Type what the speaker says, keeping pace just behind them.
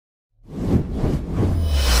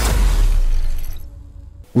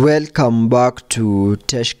Welcome back to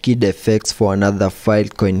Teshkid FX for another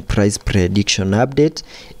Filecoin price prediction update,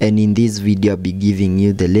 and in this video I'll be giving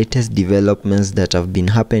you the latest developments that have been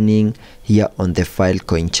happening here on the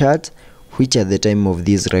Filecoin chart, which at the time of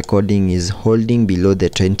this recording is holding below the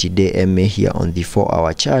 20-day MA here on the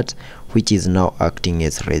 4-hour chart, which is now acting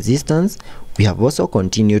as resistance. We have also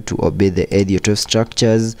continued to obey the Elliot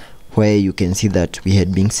structures, where you can see that we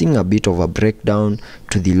had been seeing a bit of a breakdown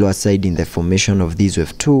to the lower side in the formation of this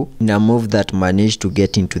wave 2 in a move that managed to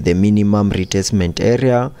get into the minimum retracement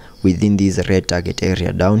area within this red target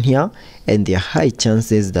area down here, and there are high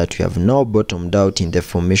chances that we have now bottomed out in the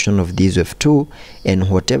formation of this wave 2, and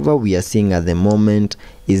whatever we are seeing at the moment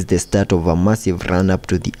is the start of a massive run up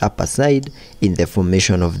to the upper side in the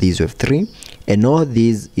formation of this wave 3, and all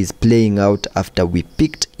this is playing out after we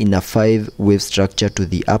peaked in a 5-wave structure to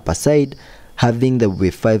the upper side, having the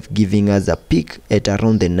wave 5 giving us a peak at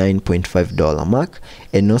around the $9.5 mark,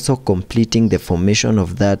 and also completing the formation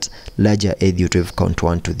of that larger Elliott wave count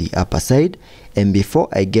 1 to the upper side. And before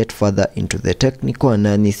I get further into the technical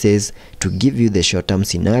analysis to give you the short-term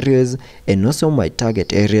scenarios and also my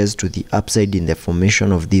target areas to the upside in the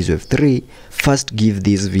formation of this wave 3, first give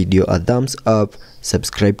this video a thumbs up,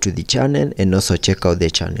 subscribe to the channel, and also check out the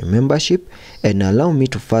channel membership, and allow me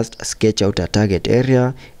to first sketch out a target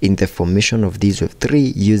area in the formation of this wave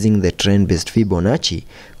 3 using the trend-based Fibonacci,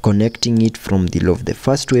 connecting it from the low of the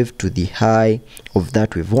first wave to the high of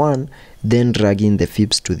that wave 1, then dragging the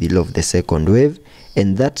fibs to the low of the second wave,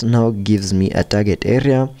 and that now gives me a target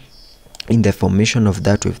area in the formation of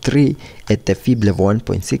that wave 3 at the fib level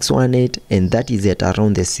 1.618, and that is at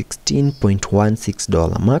around the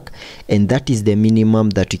 $16.16 mark, and that is the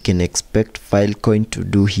minimum that you can expect Filecoin to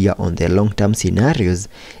do here on the long-term scenarios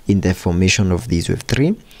in the formation of this wave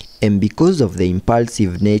 3. And because of the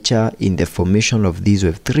impulsive nature in the formation of this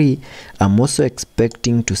wave 3, I'm also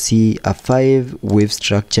expecting to see a 5-wave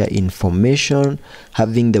structure in formation,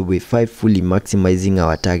 having the wave 5 fully maximizing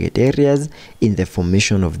our target areas in the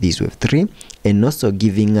formation of this wave 3, and also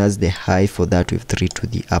giving us the high for that wave 3 to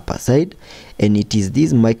the upper side. And it is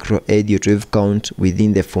this micro Elliott wave count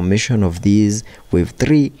within the formation of this wave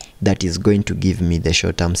 3 that is going to give me the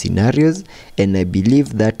short-term scenarios, and I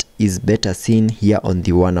believe that is better seen here on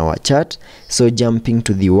the 1-hour chart. So jumping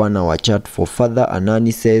to the 1-hour chart for further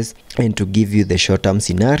analysis and to give you the short-term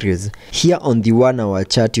scenarios. Here on the 1-hour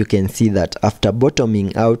chart, you can see that after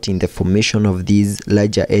bottoming out in the formation of this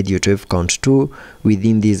larger Elliott wave count 2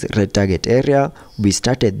 within this red target area, we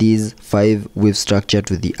started this 5-wave structure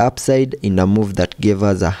to the upside in a move that gave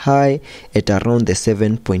us a high at around the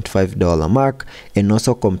 $7.5 mark, and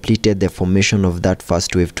also completed the formation of that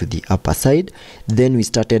first wave to the upper side. Then we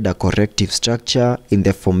started a corrective structure in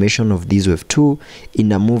the formation of this wave 2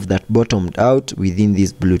 in a move that bottomed out within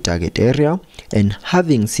this blue target area, and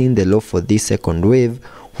having seen the low for this second wave,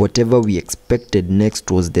 whatever we expected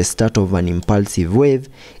next was the start of an impulsive wave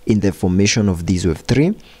in the formation of this wave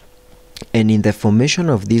 3. And in the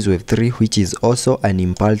formation of this wave 3, which is also an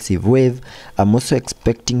impulsive wave, I'm also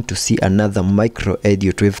expecting to see another micro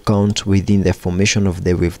Elliott wave count within the formation of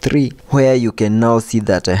the wave 3, where you can now see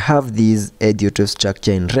that I have this Elliott wave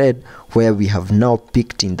structure in red, where we have now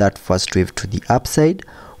peaked in that first wave to the upside.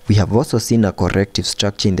 We have also seen a corrective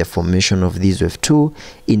structure in the formation of this wave 2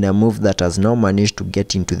 in a move that has now managed to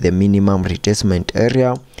get into the minimum retracement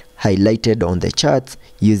area highlighted on the charts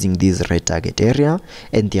using this red target area,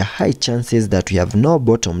 and there are high chances that we have now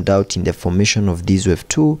bottomed out in the formation of this wave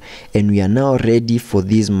 2, and we are now ready for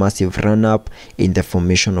this massive run up in the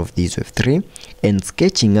formation of this wave 3, and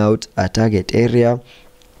sketching out a target area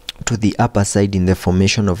to the upper side in the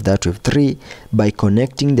formation of that wave 3 by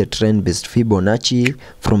connecting the trend-based Fibonacci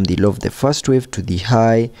from the low of the first wave to the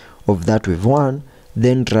high of that wave 1,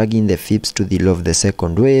 then dragging the fibs to the low of the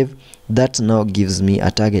second wave. That now gives me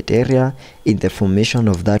a target area in the formation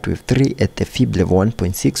of that wave 3 at the fib level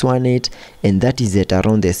 1.618, and that is at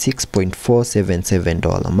around the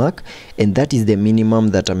 $6.477 mark, and that is the minimum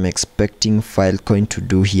that I'm expecting Filecoin to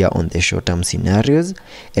do here on the short-term scenarios.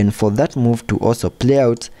 And for that move to also play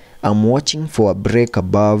out, I'm watching for a break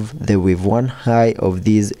above the wave 1 high of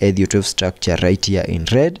this Elliott wave structure right here in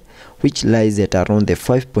red, which lies at around the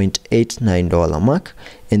 $5.89 mark,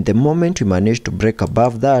 and the moment we manage to break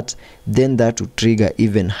above that, then that would trigger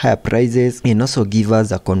even higher prices and also give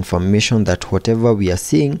us a confirmation that whatever we are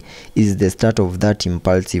seeing is the start of that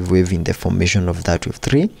impulsive wave in the formation of that wave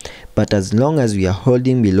 3. But as long as we are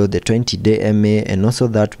holding below the 20-day MA and also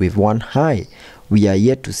that wave 1 high, we are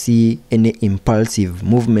yet to see any impulsive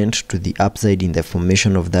movement to the upside in the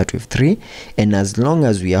formation of that wave 3, and as long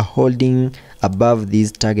as we are holding above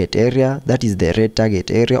this target area, that is the red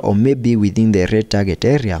target area, or maybe within the red target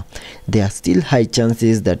area, there are still high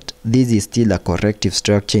chances that this is still a corrective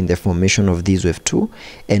structure in the formation of this wave 2,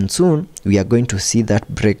 and soon we are going to see that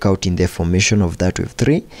breakout in the formation of that wave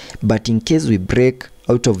 3. But in case we break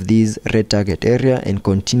out of this red target area and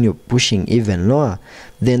continue pushing even lower,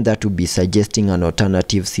 then that would be suggesting an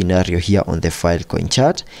alternative scenario here on the Filecoin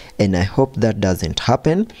chart, and I hope that doesn't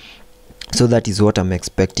happen. So that is what I'm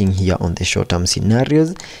expecting here on the short-term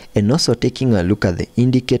scenarios. And also taking a look at the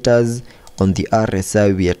indicators, on the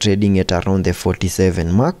RSI we are trading at around the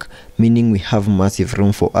 47 mark, meaning we have massive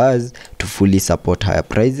room for us to fully support higher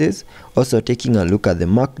prices. Also taking a look at the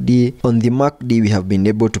MACD, on the MACD we have been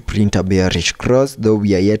able to print a bearish cross, though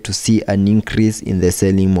we are yet to see an increase in the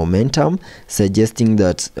selling momentum, suggesting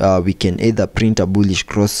that we can either print a bullish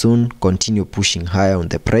cross soon, continue pushing higher on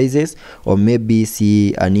the prices, or maybe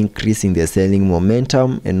see an increase in the selling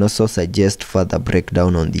momentum and also suggest further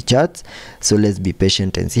breakdown on the charts. So let's be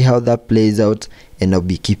patient and see how that plays out, and I'll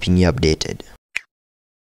be keeping you updated.